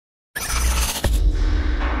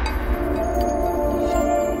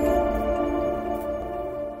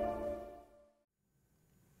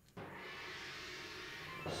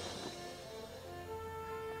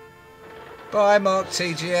Bye, Mark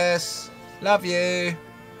TGS. Love you.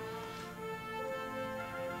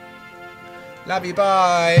 Love you,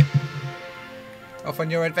 bye. Off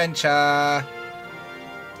on your adventure.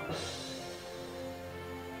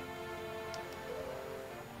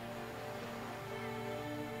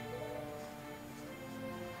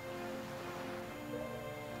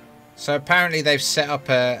 So apparently they've set up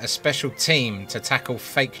a special team to tackle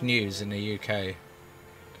fake news in the UK.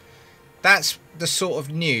 That's the sort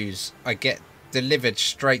of news I get delivered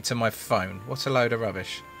straight to my phone. What a load of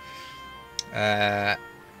rubbish. Yeah.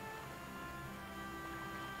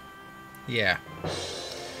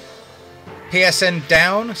 PSN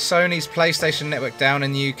down. Sony's PlayStation Network down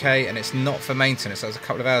in the UK, and it's not for maintenance. That was a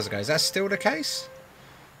couple of hours ago. Is that still the case?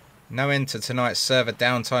 No end to tonight's server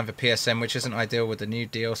downtime for PSN, which isn't ideal with the new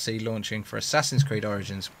DLC launching for Assassin's Creed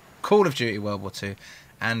Origins, Call of Duty World War II,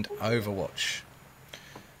 and Overwatch.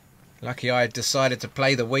 Lucky I decided to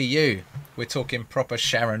play the Wii U. We're talking proper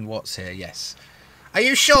Sharon Watts here, yes. Are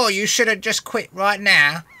you sure you shouldn't just quit right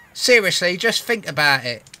now? Seriously, just think about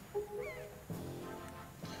it.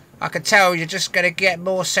 I can tell you're just going to get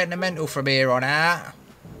more sentimental from here on out.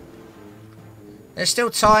 There's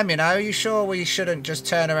still time, you know. You sure we shouldn't just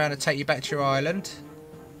turn around and take you back to your island?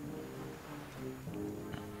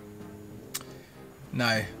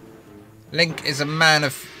 No. Link is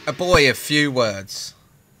a boy of few words.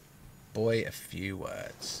 Boy of few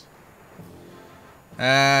words.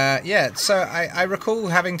 Yeah, so I recall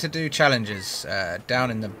having to do challenges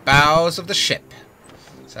down in the bowels of the ship.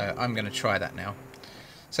 So I'm going to try that now.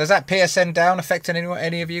 So is that PSN down affecting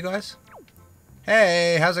any of you guys?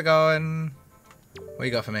 Hey, how's it going? What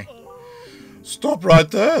you got for me? Stop right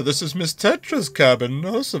there. This is Miss Tetra's cabin.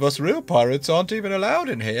 Most of us real pirates aren't even allowed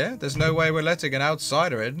in here. There's no way we're letting an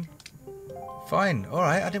outsider in. Fine. All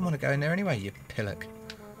right. I didn't want to go in there anyway, you pillock.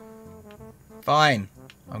 Fine.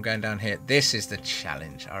 I'm going down here. This is the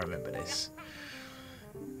challenge. I remember this.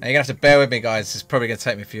 Now you're going to have to bear with me, guys. It's probably going to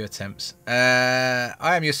take me a few attempts. I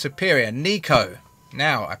am your superior, Nico.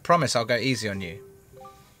 Now, I promise I'll go easy on you.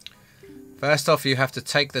 First off, you have to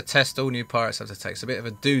take the test all new pirates have to take. It's a bit of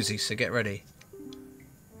a doozy, so get ready.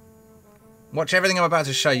 Watch everything I'm about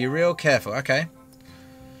to show you real careful. Okay.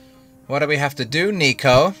 What do we have to do,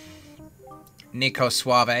 Nico? Nico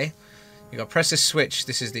Suave. You got to press this switch.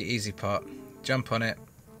 This is the easy part. Jump on it.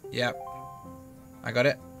 Yep. I got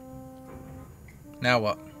it. Now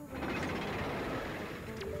what?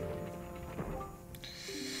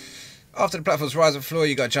 After the platforms rise on the floor,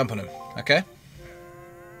 you got to jump on them. Okay?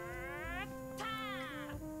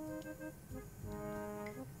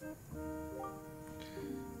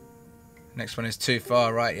 Next one is too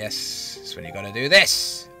far, right? Yes. That's when you got to do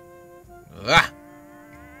this. Ah!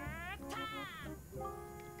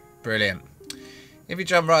 Brilliant. If you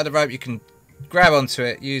jump right at the rope, you can grab onto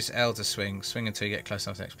it, use L to swing. Swing until you get close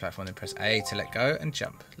enough to the next platform, then press A to let go and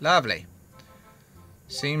jump. Lovely.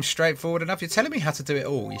 Seems straightforward enough. You're telling me how to do it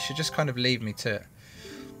all. You should just kind of leave me to it.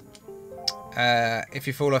 If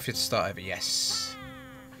you fall off, you'd start over. Yes.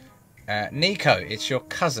 Nico, it's your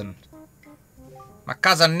cousin. My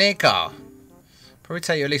cousin Nico. Probably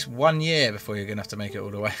take you at least 1 year before you're going to have to make it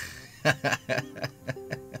all the way.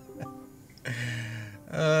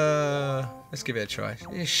 Let's give it a try.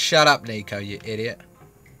 You shut up, Nico, you idiot.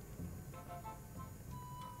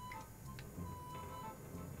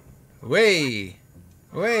 Whee!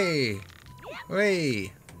 Whee!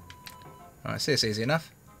 Whee! Alright, see, it's easy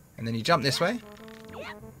enough. And then you jump this way.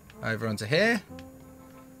 Over onto here.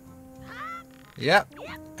 Yep.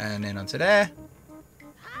 And then onto there.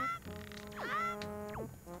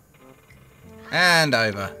 And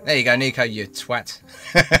over. There you go, Nico, you twat.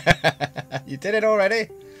 You did it already?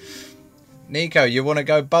 Nico, you want to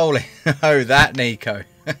go bowling? Oh, that Nico.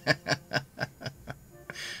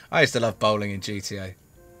 I used to love bowling in GTA.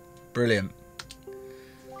 Brilliant.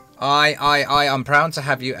 I'm proud to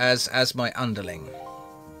have you as my underling.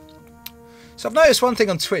 So I've noticed one thing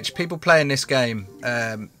on Twitch. People playing this game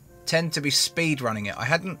tend to be speed running it. I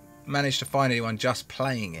hadn't managed to find anyone just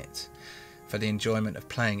playing it for the enjoyment of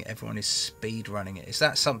playing it. Everyone is speed running it. Is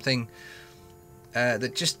that something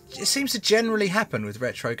that just it seems to generally happen with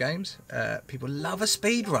retro games? People love a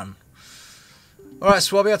speed run. Alright,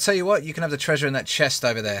 Swabby, I'll tell you what, you can have the treasure in that chest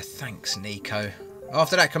over there. Thanks, Nico.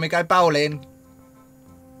 After that, can we go bowling?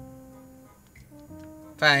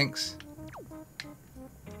 Thanks.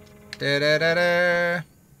 Da -da -da -da.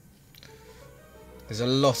 There's a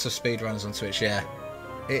lot of speedrunners on Twitch, yeah.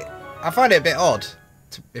 I find it a bit odd,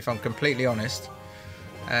 if I'm completely honest.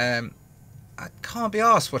 I can't be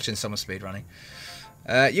arsed watching someone speedrunning.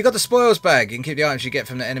 You got the spoils bag. You can keep the items you get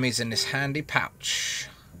from the enemies in this handy pouch.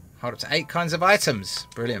 Hold up to 8 kinds of items.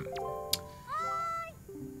 Brilliant.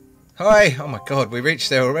 Hi! Oh my god, we reached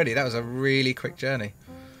there already. That was a really quick journey.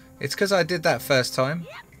 It's because I did that first time.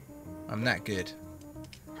 I'm that good.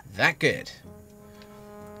 That good.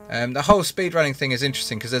 The whole speedrunning thing is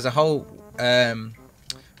interesting because there's a whole load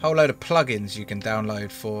of plugins you can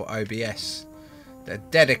download for OBS that are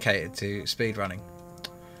dedicated to speedrunning.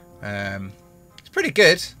 It's pretty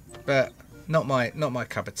good, but not my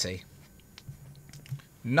cup of tea.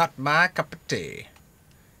 Not my cup of tea.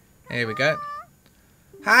 Here we go.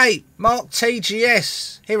 Hey, Mark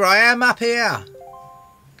TGS. Here I am up here.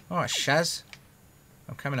 Alright, Shaz.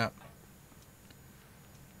 I'm coming up.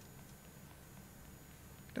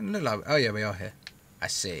 Doesn't look like... Oh, yeah, we are here. I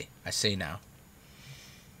see. I see now.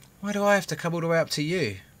 Why do I have to come all the way up to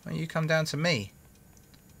you? Why don't you come down to me?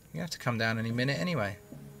 You have to come down any minute anyway.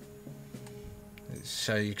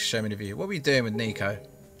 Show me the view. What were you doing with Nico?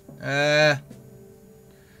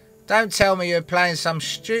 Don't tell me you were playing some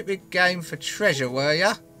stupid game for treasure, were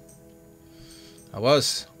ya? I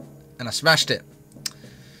was. And I smashed it.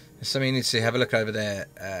 There's something you need to see. Have a look over there.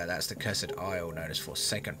 That's the cursed isle known as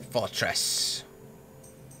Forsaken Fortress.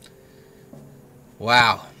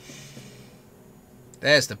 Wow.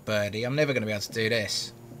 There's the birdie. I'm never going to be able to do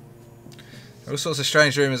this. There are all sorts of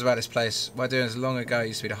strange rumours about this place. What I doing as long ago, it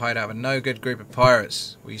used to be the hideout of a no-good group of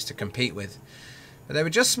pirates we used to compete with. But they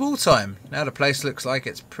were just small time. Now the place looks like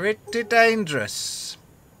it's pretty dangerous.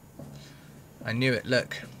 I knew it.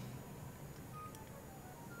 Look.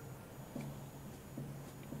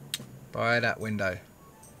 By that window.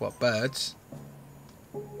 What, birds?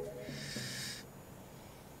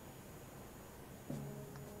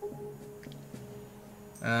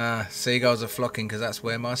 Ah, seagulls are flocking because that's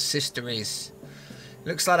where my sister is.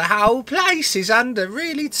 Looks like the whole place is under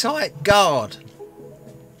really tight guard.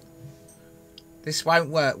 This won't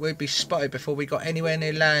work. We'd be spotted before we got anywhere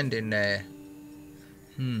near land in there.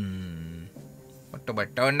 What do we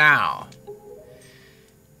do now?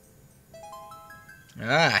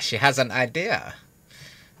 Ah, she has an idea.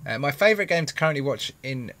 My favourite game to currently watch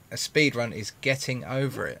in a speedrun is Getting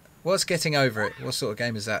Over It. What's Getting Over It? What sort of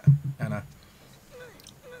game is that, Anna?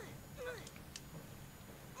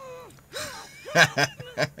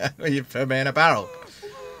 You put me in a barrel.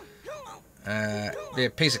 Be a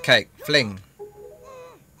piece of cake. Fling.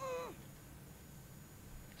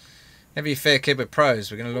 Never you fear, kid, with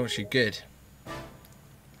pros. We're going to launch you good.